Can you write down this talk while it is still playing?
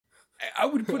I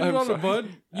would put it on a bun.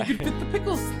 You could fit the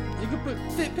pickles. You could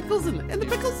fit pickles in there. And the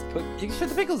pickles. You can fit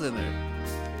the pickles in there.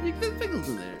 You can fit the pickles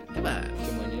in there. Come on.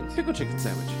 Some onions. Pickle chicken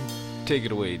sandwich. Take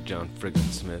it away, John friggin'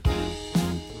 Smith.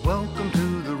 Welcome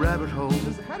to the rabbit hole,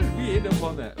 How did we end up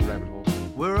on that rabbit hole?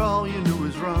 where all you knew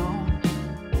is wrong,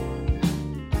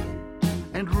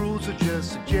 and rules are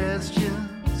just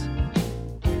suggestions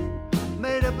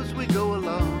made up as we go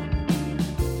along.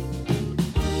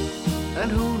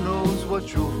 And who knows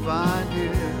what you'll find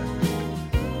here?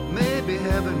 Maybe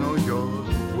heaven or your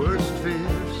worst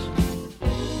fears.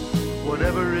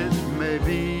 Whatever it may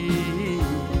be,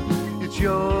 it's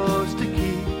yours to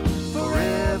keep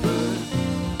forever.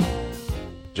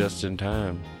 Just in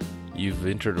time. You've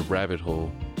entered a rabbit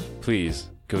hole. Please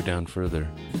go down further.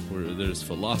 Where there's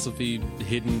philosophy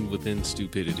hidden within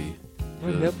stupidity.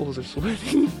 My nipples are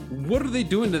sweating. What are they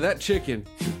doing to that chicken?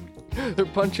 They're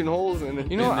punching holes in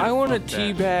it. You know what? Man, I want to fuck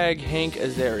that. teabag Hank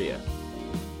Azaria.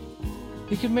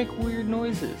 He can make weird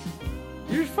noises.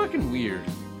 You're fucking weird.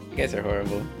 You guys are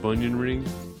horrible. Bunyan rings?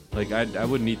 Like, I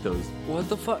wouldn't eat those. What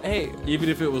the fuck? Hey, Even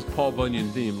if it was Paul Bunyan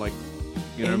themed, like,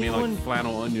 you know what I mean? Anyone- Like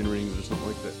flannel onion rings or something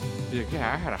like that. Be like,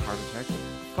 yeah, I had a heart attack.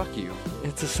 Fuck you.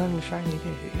 it's a sunshiny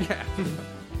day. Yeah.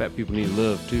 Fat people need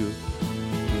love, too.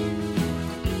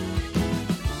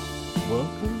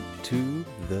 Welcome to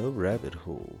the rabbit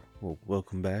hole. Well,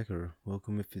 welcome back, or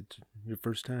welcome if it's your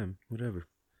first time, whatever.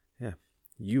 Yeah,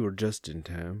 you are just in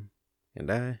time,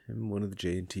 and I am one of the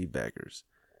J&T baggers,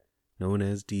 known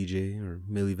as DJ or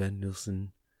Millie Van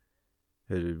Nielsen.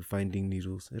 Finding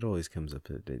needles, it always comes up.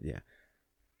 Yeah.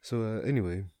 So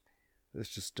anyway, let's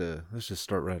just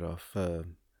start right off.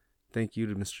 Thank you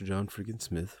to Mr. John friggin'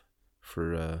 Smith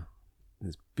for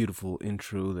his beautiful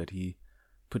intro that he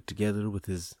put together with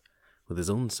his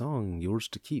own song, Yours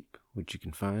to Keep, which you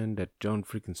can find at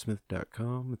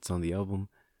johnfrickinsmith.com. It's on the album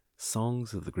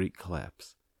Songs of the Great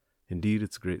Collapse. Indeed,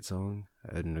 it's a great song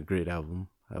and a great album.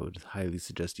 I would highly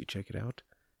suggest you check it out.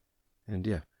 And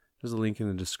yeah, there's a link in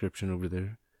the description over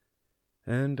there.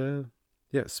 And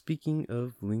yeah, speaking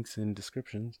of links and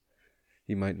descriptions,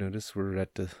 you might notice we're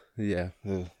at the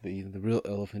real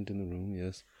elephant in the room.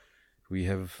 Yes, we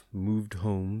have moved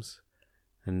homes,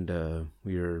 and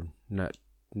we are not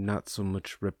so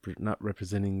much not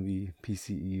representing the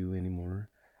PCEU anymore.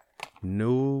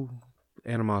 No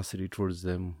animosity towards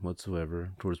them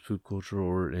whatsoever, towards Food Culture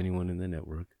or anyone in the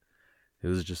network. It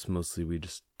was just mostly we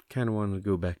just kind of wanted to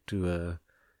go back to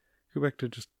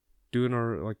just doing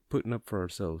our, like, putting up for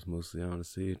ourselves mostly.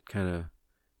 Honestly, it kind of,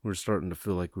 we're starting to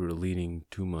feel like we were leaning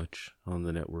too much on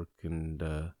the network, and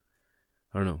I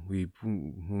don't know.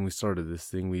 When we started this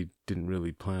thing, we didn't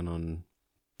really plan on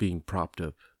being propped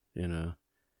up, you know.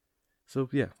 So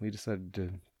yeah, we decided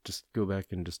to just go back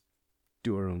and just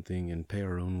do our own thing and pay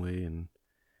our own way, and,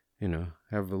 you know,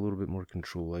 have a little bit more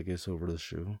control, I guess, over the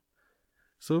show.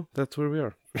 So that's where we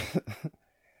are.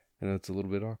 I know it's a little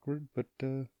bit awkward, but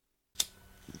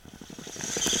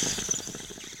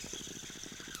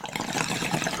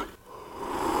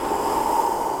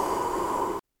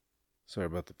sorry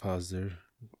about the pause there.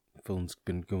 Phone's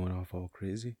been going off all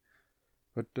crazy.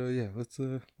 But yeah, let's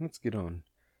get on.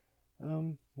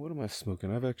 What am I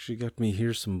smoking? I've actually got me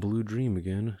here some Blue Dream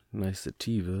again. Nice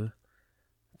sativa.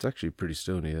 It's actually pretty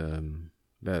stony.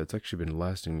 It's actually been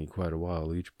lasting me quite a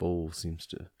while. Each bowl seems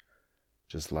to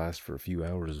just last for a few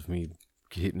hours of me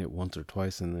hitting it once or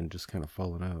twice and then just kind of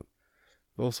falling out.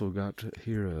 I've also got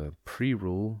here a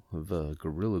pre-roll of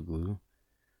Gorilla Glue.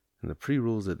 And the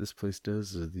pre-rolls that this place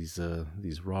does are these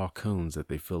raw cones that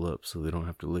they fill up so they don't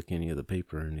have to lick any of the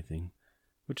paper or anything,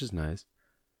 which is nice.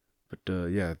 But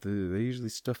yeah, they usually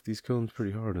stuff these cones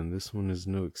pretty hard, and this one is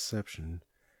no exception.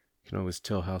 You can always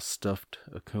tell how stuffed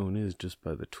a cone is just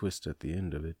by the twist at the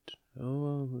end of it. Oh,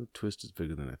 well, the twist is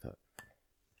bigger than I thought.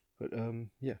 But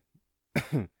yeah,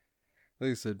 like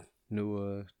I said,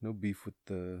 no beef with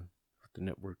the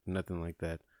network, nothing like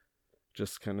that.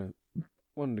 Just kind of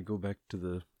wanted to go back to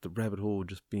the rabbit hole,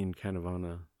 just being kind of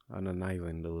on an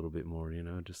island a little bit more, you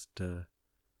know. Just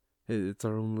it's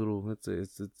our own little. It's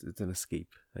an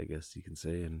escape, I guess you can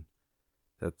say, and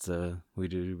that's we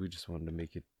just wanted to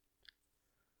make it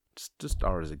just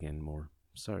ours again more.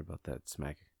 Sorry about that,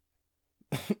 Smack.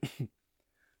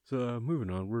 So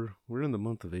moving on, we're in the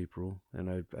month of April, and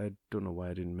I don't know why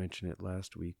I didn't mention it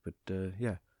last week, but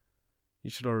yeah, you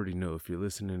should already know if you're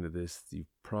listening to this. You've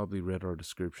probably read our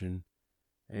description,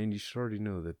 and you should already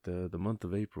know that the month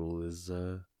of April is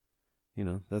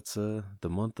that's the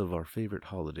month of our favorite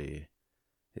holiday.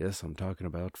 Yes, I'm talking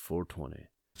about 420.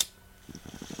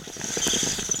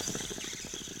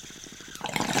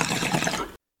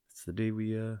 It's the day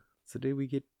we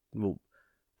get, well,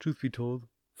 truth be told,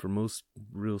 for most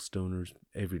real stoners,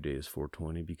 every day is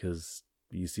 420 because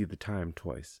you see the time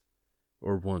twice,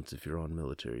 or once if you're on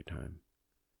military time.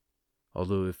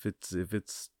 Although if it's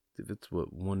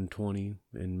what 120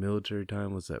 in military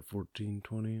time, was that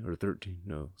 1420 or 13?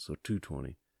 No, so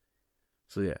 220.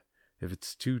 So yeah, if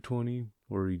it's 220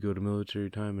 or you go to military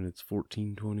time and it's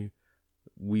 1420,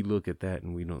 we look at that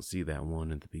and we don't see that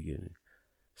one at the beginning.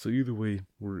 So either way,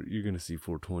 you're gonna see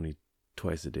 420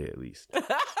 twice a day at least.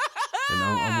 And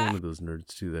I'm one of those nerds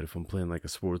too that if I'm playing like a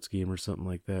sports game or something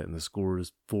like that and the score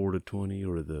is 4-20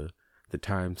 or the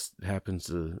time happens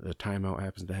to a timeout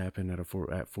happens to happen at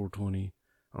 4:20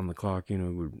 on the clock, you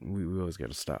know, we always got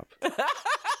to stop.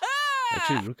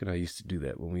 Actually, Rook and I used to do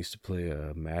that when we used to play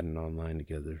Madden online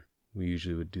together. We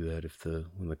usually would do that if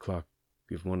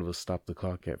one of us stopped the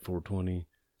clock at 4:20,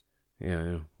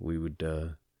 yeah, we would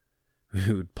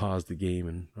pause the game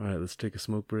and, all right, let's take a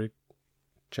smoke break,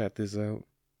 chat this out,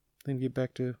 then get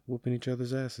back to whooping each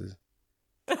other's asses.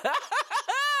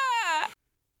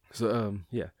 So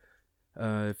yeah.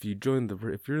 If you're in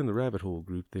the rabbit hole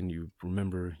group, then you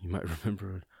might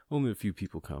remember only a few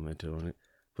people commented on it.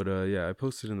 But yeah, I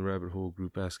posted in the rabbit hole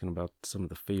group asking about some of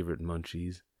the favorite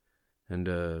munchies. And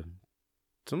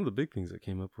some of the big things that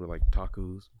came up were like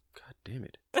tacos. God damn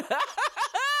it.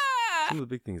 Some of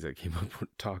the big things that came up were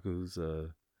tacos,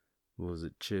 what was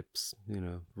it, chips, you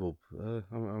know. Well,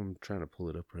 I'm trying to pull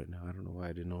it up right now. I don't know why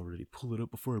I didn't already pull it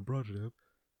up before I brought it up.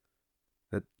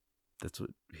 That's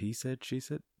what he said, she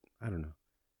said? I don't know.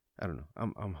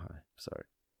 I'm high. Sorry.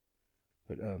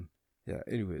 But yeah.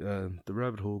 Anyway, the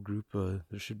rabbit hole group.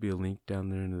 There should be a link down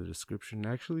there in the description.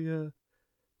 Actually,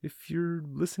 if you're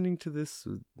listening to this,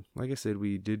 like I said,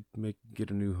 we did get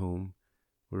a new home.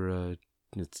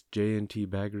 It's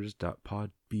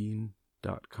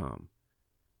jntbaggers.podbean.com,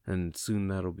 and soon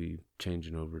that'll be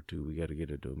changing over to. We got to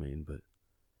get a domain, but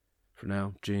for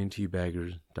now,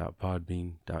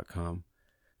 jntbaggers.podbean.com.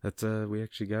 That's we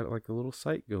actually got like a little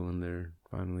site going there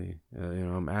finally.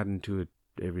 I'm adding to it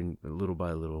little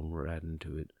by little. We're adding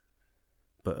to it,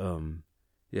 but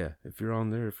yeah. If you're on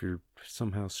there, if you're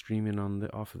somehow streaming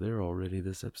off of there already,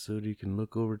 this episode, you can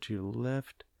look over to your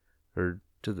left or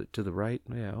to the right.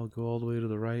 Yeah, I'll go all the way to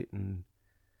the right, and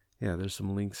yeah, there's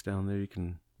some links down there. You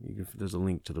can there's a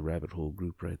link to the rabbit hole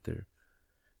group right there.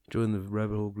 Join the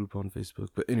rabbit hole group on Facebook.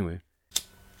 But anyway.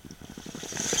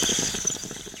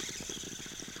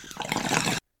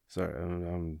 Sorry,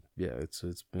 yeah, it's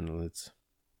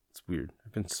weird.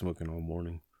 I've been smoking all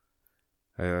morning.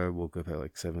 I woke up at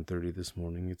like 7:30 this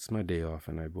morning. It's my day off,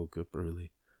 and I woke up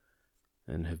early,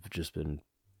 and have just been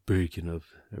breaking up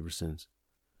ever since.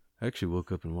 I actually woke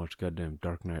up and watched goddamn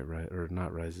Dark Knight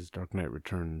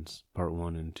Returns Part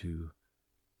 1 and 2.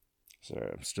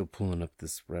 Sorry, I'm still pulling up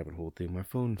this rabbit hole thing. My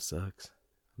phone sucks.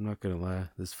 I'm not gonna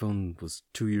lie. This phone was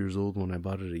 2 years old when I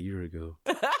bought it a year ago.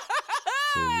 So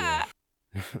yeah.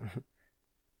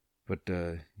 But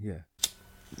yeah.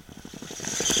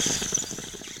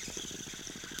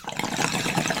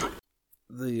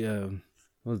 The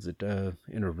what was it?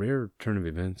 In a rare turn of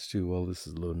events too, while this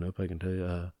is loading up, I can tell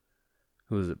you,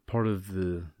 was it part of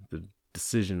the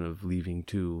decision of leaving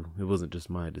too? It wasn't just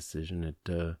my decision. It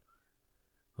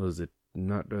was it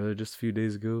not just a few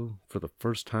days ago, for the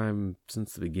first time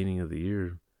since the beginning of the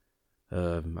year,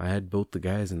 I had both the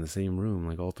guys in the same room,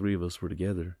 like all three of us were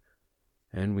together.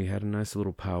 And we had a nice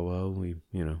little powwow. We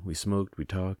smoked, we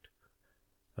talked.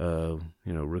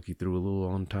 Rookie threw a little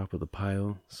on top of the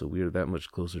pile, so we were that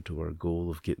much closer to our goal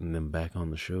of getting them back on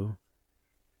the show.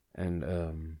 And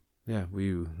yeah,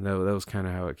 that was kind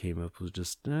of how it came up. Was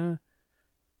just I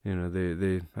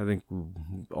think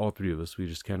all three of us, we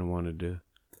just kind of wanted to,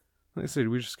 like I said,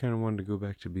 we just kind of wanted to go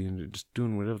back to just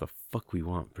doing whatever the fuck we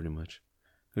want, pretty much.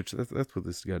 Which that's what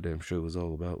this goddamn show was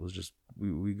all about. Was just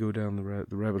we go down the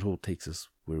rabbit hole takes us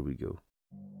where we go.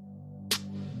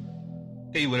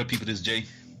 Hey, what up, people? This is Jay.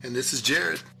 And this is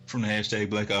Jared. From the Hashtag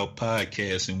Blackout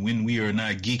Podcast. And when we are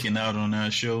not geeking out on our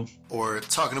show, or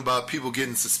talking about people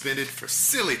getting suspended for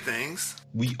silly things,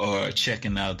 we are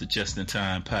checking out the Just in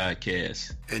Time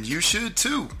Podcast. And you should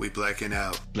too. We blacking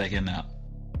out. Blacking out.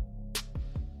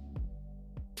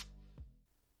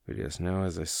 But yes, now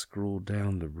as I scroll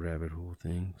down the rabbit hole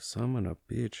thing, son of a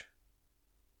bitch.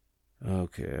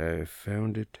 Okay, I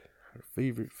found it. Our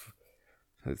favorite.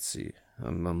 Let's see.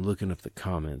 I'm looking up the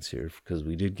comments here because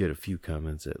we did get a few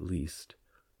comments at least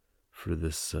for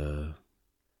this. Let's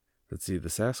see. The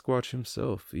Sasquatch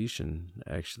himself, Ishan,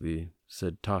 actually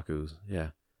said tacos.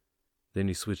 Yeah. Then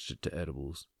he switched it to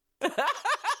edibles.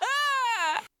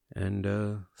 And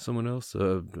someone else,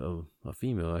 a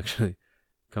female actually,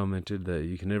 commented that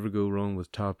you can never go wrong with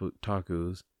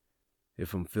tacos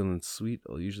If I'm feeling sweet,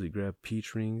 I'll usually grab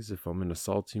peach rings. If I'm in a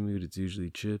salty mood, it's usually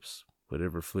chips.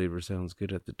 Whatever flavor sounds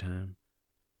good at the time.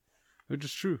 Which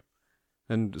is true.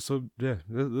 And so, yeah,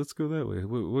 let's go that way.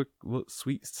 What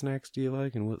sweet snacks do you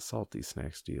like, and what salty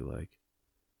snacks do you like?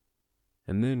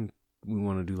 And then we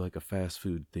want to do like a fast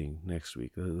food thing next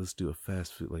week. Let's do a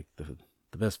fast food, like the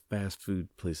best fast food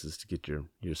places to get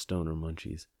your stoner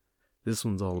munchies. This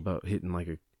one's all about hitting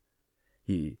like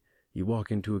you walk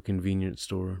into a convenience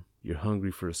store, you're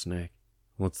hungry for a snack.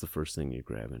 What's the first thing you're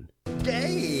grabbing?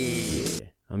 Yeah.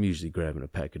 I'm usually grabbing a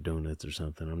pack of donuts or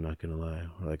something, I'm not gonna lie.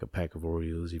 Or like a pack of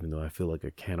Oreos, even though I feel like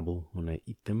a cannibal when I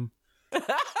eat them.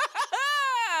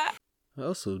 I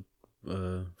also,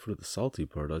 for the salty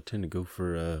part, I tend to go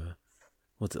for,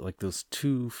 what's it, like those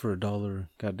 2 for $1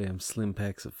 goddamn slim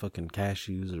packs of fucking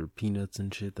cashews or peanuts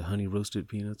and shit, the honey roasted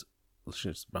peanuts. Those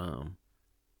shit's bomb.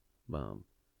 Bomb.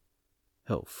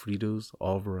 Hell, Fritos,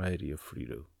 all variety of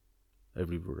Frito.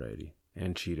 Every variety.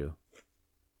 And Cheeto.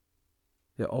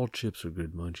 Yeah, all chips are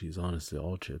good munchies, honestly,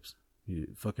 all chips.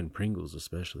 Fucking Pringles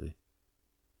especially.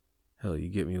 Hell, you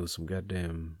get me with some of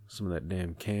that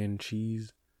damn canned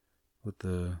cheese with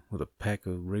a pack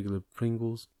of regular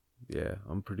Pringles. Yeah,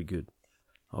 I'm pretty good.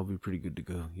 I'll be pretty good to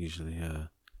go, usually. Yeah,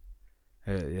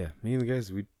 me and the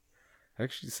guys,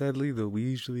 sadly though, we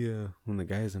usually, when the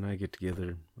guys and I get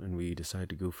together and we decide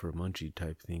to go for a munchie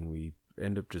type thing, we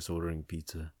end up just ordering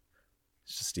pizza.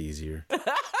 It's just easier.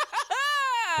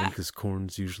 And because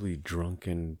Corn's usually drunk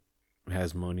and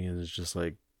has money and is just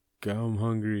like, I'm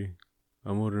hungry,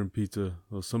 I'm ordering pizza.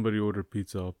 Well, somebody order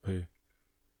pizza, I'll pay.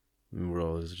 And we're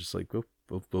always just like, oh,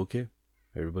 okay,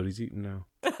 everybody's eating now.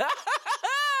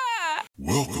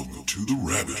 Welcome to the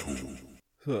rabbit hole.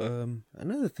 So,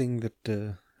 another thing that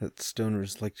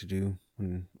stoners like to do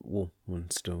when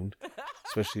stoned,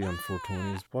 especially on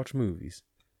 420, is watch movies.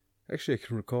 Actually, I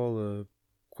can recall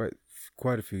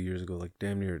quite a few years ago, like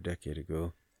damn near a decade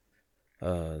ago,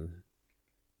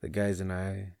 the guys and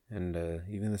I, and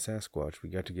even the Sasquatch, we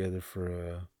got together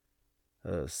for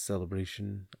a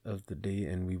celebration of the day,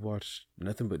 and we watched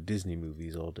nothing but Disney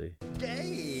movies all day.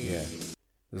 Yeah.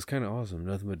 It was kind of awesome.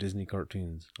 Nothing but Disney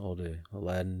cartoons all day.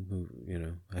 Aladdin,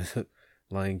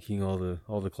 Lion King, all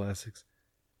the classics.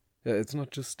 Yeah, it's not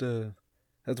just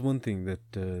that's one thing that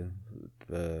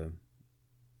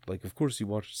like, of course we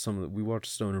watch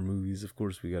stoner movies. Of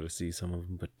course we got to see some of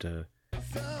them, but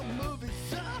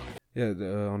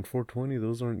on 420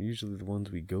 those aren't usually the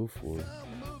ones we go for,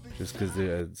 just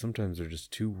because sometimes they're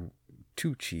just too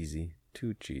cheesy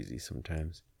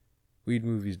sometimes. Weed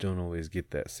movies don't always get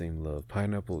that same love.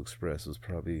 Pineapple Express was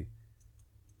probably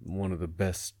one of the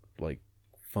best, like,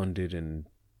 funded and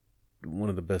one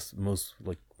of the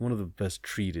best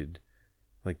treated,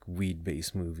 like,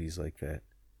 weed-based movies like that.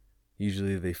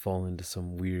 Usually they fall into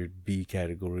some weird B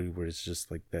category where it's just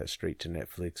like that straight to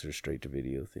Netflix or straight to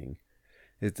video thing.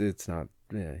 It's not,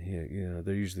 they're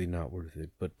usually not worth it.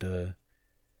 But,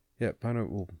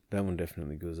 Pineapple, that one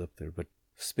definitely goes up there. But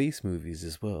space movies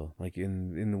as well, like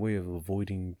in the way of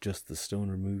avoiding just the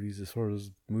stoner movies, as far as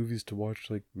movies to watch,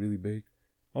 like, really baked.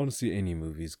 Honestly, any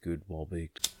movie's good while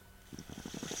baked.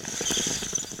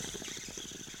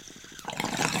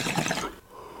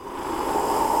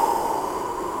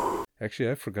 Actually,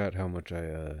 I forgot how much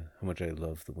I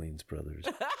love the Wayans brothers.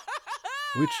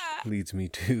 Which leads me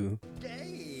to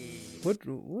what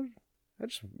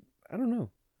I don't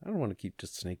know. I don't want to keep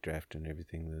just snake drafting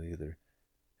everything either.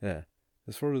 Yeah.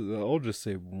 As far as, I'll just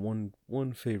say one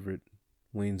favorite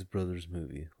Wayans brothers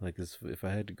movie. Like, if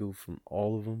I had to go from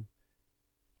all of them,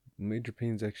 Major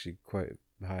Payne's actually quite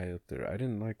high up there. I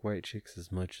didn't like White Chicks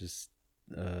as much as,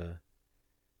 I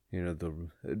don't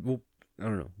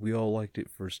know. We all liked it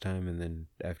first time, and then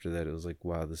after that, it was like,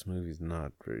 wow, this movie's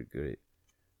not very good.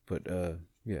 But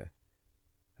yeah.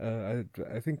 I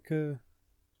think the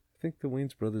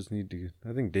Wayans brothers I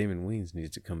think Damon Wayans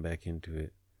needs to come back into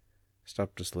it.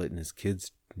 Stop just letting his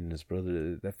kids and his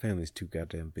brother, that family's too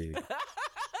goddamn big. And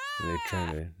they're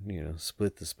trying to,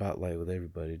 split the spotlight with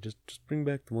everybody. Just bring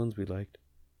back the ones we liked.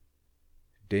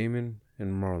 Damon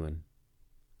and Marlon,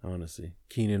 honestly.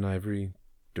 Keenen Ivory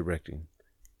directing.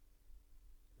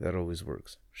 That always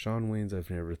works. Shawn Wayans,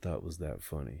 I've never thought was that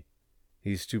funny.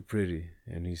 He's too pretty,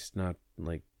 and he's not,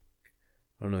 like,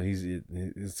 I don't know,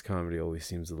 his comedy always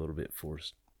seems a little bit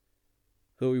forced.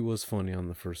 Though he was funny on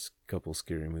the first couple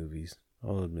Scary Movies.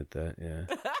 I'll admit that, yeah.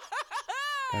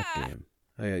 God damn.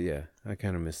 I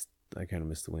kind of miss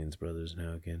the Wayans brothers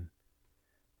now again.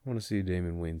 I want to see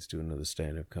Damon Wayans do another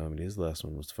stand-up comedy. His last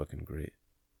one was fucking great.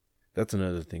 That's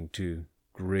another thing, too.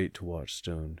 Great to watch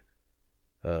stoned.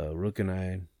 Rook and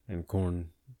I and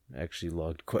Corn actually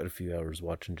logged quite a few hours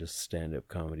watching just stand-up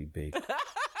comedy bait.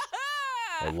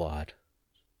 A lot.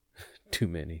 Too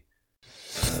many.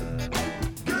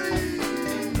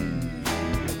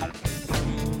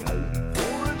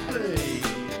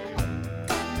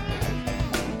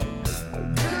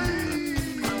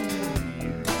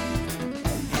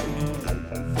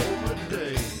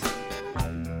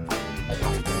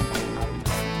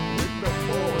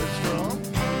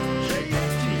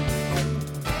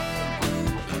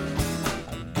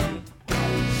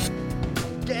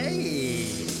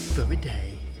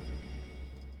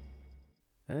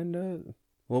 And,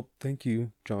 well, thank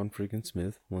you, John friggin'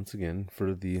 Smith, once again,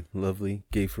 for the lovely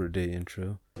Gay for a Day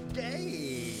intro.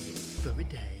 Gay for a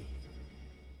day.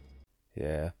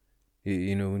 Yeah.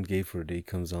 You know, when Gay for a Day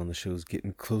comes on, the show's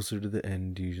getting closer to the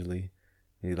end, usually.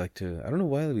 We like to, I don't know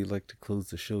why we like to close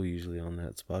the show usually on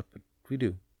that spot, but we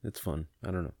do. It's fun.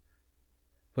 I don't know.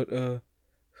 But,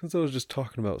 since I was just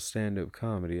talking about stand-up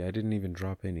comedy, I didn't even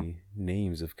drop any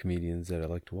names of comedians that I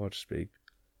like to watch speak.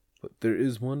 But there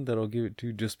is one that I'll give it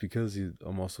to just because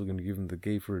I'm also going to give him the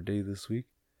Gay for a Day this week.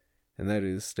 And that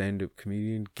is stand-up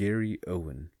comedian Gary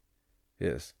Owen.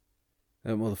 Yes.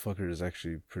 That motherfucker is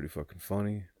actually pretty fucking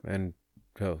funny. And,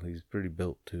 hell, he's pretty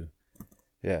built too.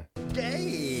 Yeah.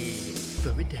 Gay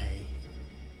for a day.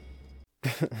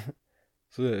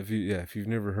 So if you've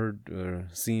never heard or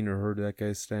seen or heard that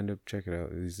guy's stand-up, check it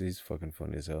out. He's fucking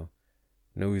funny as hell.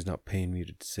 No, he's not paying me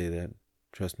to say that.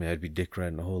 Trust me, I'd be dick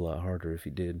riding a whole lot harder if he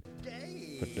did.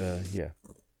 But yeah,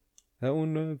 that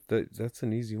one that's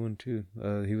an easy one too.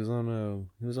 He was on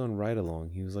Ride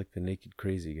Along. He was like the naked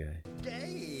crazy guy.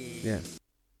 Yeah,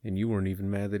 and you weren't even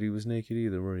mad that he was naked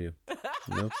either, were you?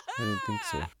 Nope, I didn't think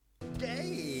so.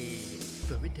 Gay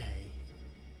for a day.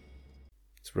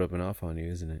 It's rubbing off on you,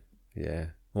 isn't it? Yeah.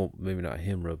 Well, maybe not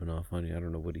him rubbing off on you. I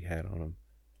don't know what he had on him.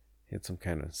 He had some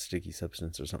kind of sticky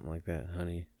substance or something like that.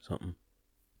 Honey, something.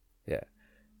 Yeah.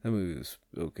 That movie was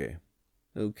okay.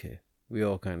 Okay. We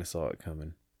all kind of saw it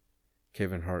coming.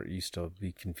 Kevin Hart used to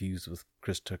be confused with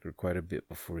Chris Tucker quite a bit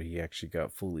before he actually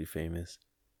got fully famous.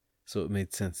 So it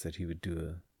made sense that he would do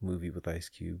a movie with Ice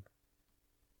Cube.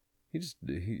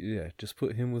 Just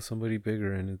put him with somebody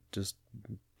bigger and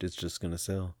it's just gonna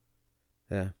sell.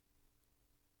 Yeah.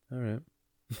 Alright.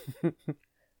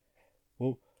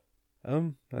 Well,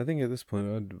 I think at this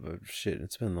point, shit,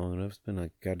 it's been long enough. It's been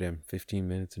like goddamn 15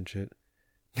 minutes and shit.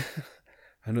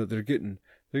 I know they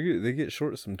get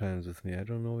short sometimes with me. I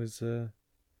don't always,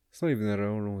 it's not even that I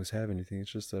don't always have anything.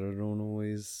 It's just that I don't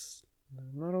always,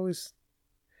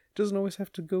 it doesn't always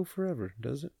have to go forever,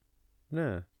 does it?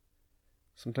 Nah.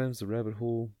 Sometimes the rabbit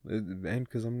hole, and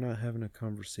because I'm not having a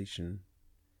conversation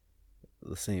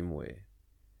the same way.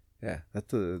 Yeah,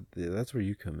 that's where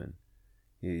you come in.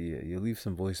 You leave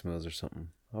some voicemails or something.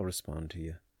 I'll respond to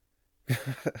you.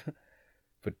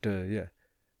 But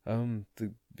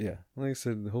yeah, like I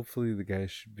said, hopefully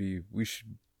we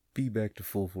should be back to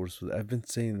full force with. I've been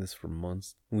saying this for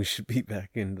months. We should be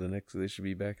back they should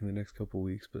be back in the next couple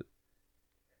weeks. But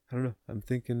I don't know. I'm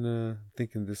thinking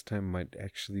this time might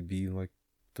actually be like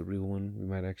the real one. We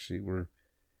might actually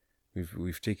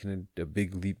we've taken a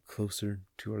big leap closer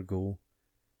to our goal.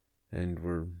 And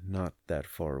we're not that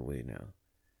far away now.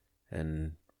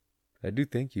 And I do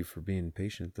thank you for being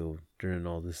patient, though, during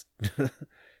all this,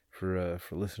 for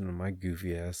listening to my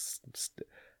goofy ass.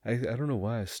 I don't know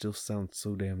why I still sound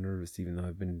so damn nervous, even though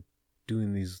I've been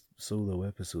doing these solo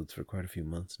episodes for quite a few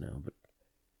months now. But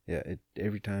yeah,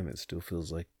 every time it still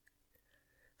feels like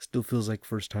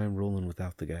first time rolling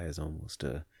without the guys almost.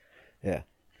 Yeah.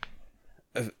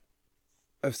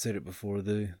 I've said it before.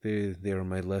 They are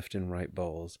my left and right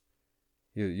balls.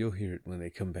 You'll hear it when they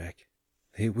come back.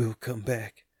 They will come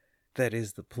back. That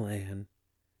is the plan.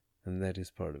 And that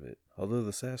is part of it. Although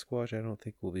the Sasquatch, I don't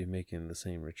think will be making the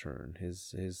same return.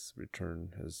 His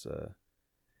return has,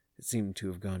 it seemed to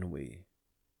have gone away.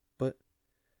 But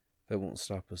that won't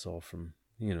stop us all from,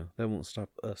 that won't stop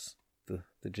us, the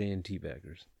JNT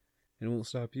baggers. It won't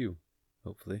stop you,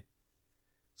 hopefully.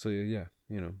 So yeah,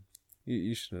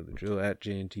 you should know the drill. At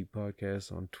JNT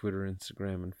Podcast on Twitter,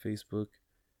 Instagram, and Facebook.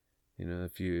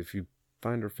 If you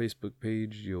find our Facebook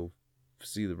page, you'll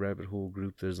see the Rabbit Hole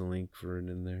group. There's a link for it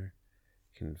in there.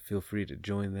 You can feel free to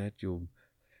join that.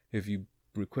 If you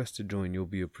request to join, you'll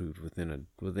be approved within a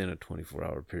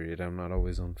 24-hour period. I'm not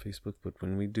always on Facebook, but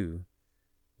when we do,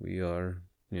 we are.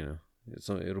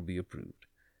 It'll be approved.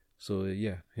 So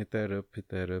yeah, hit that up,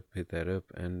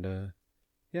 and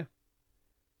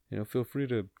yeah, feel free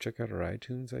to check out our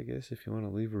iTunes. I guess if you want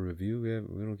to leave a review,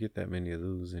 we don't get that many of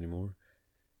those anymore.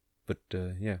 But,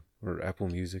 yeah, or Apple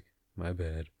Music. My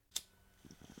bad.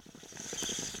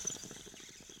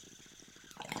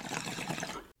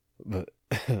 But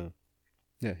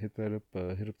yeah, hit that up.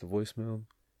 Hit up the voicemail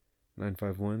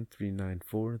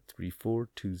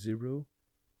 951-394-3420.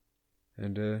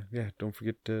 And yeah, don't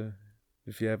forget to,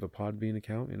 if you have a Podbean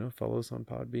account, follow us on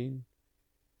Podbean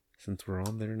since we're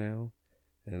on there now.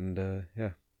 And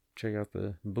yeah, check out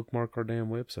bookmark our damn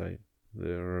website.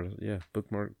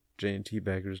 Bookmark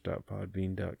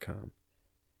jntbaggers.podbean.com.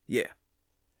 Yeah.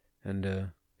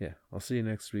 And yeah, I'll see you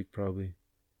next week probably.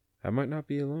 I might not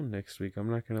be alone next week,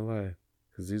 I'm not gonna lie.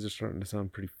 Because these are starting to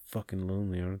sound pretty fucking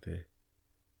lonely, aren't they?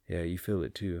 Yeah, you feel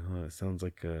it too, huh? It sounds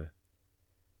like I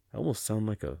almost sound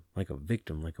like a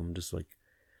victim. Like I'm just like,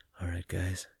 alright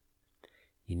guys,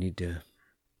 you need to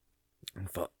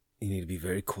be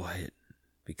very quiet.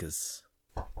 Because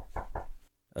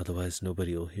otherwise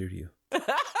nobody will hear you.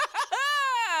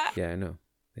 Yeah, I know.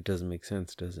 It doesn't make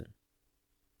sense, does it?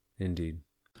 Indeed.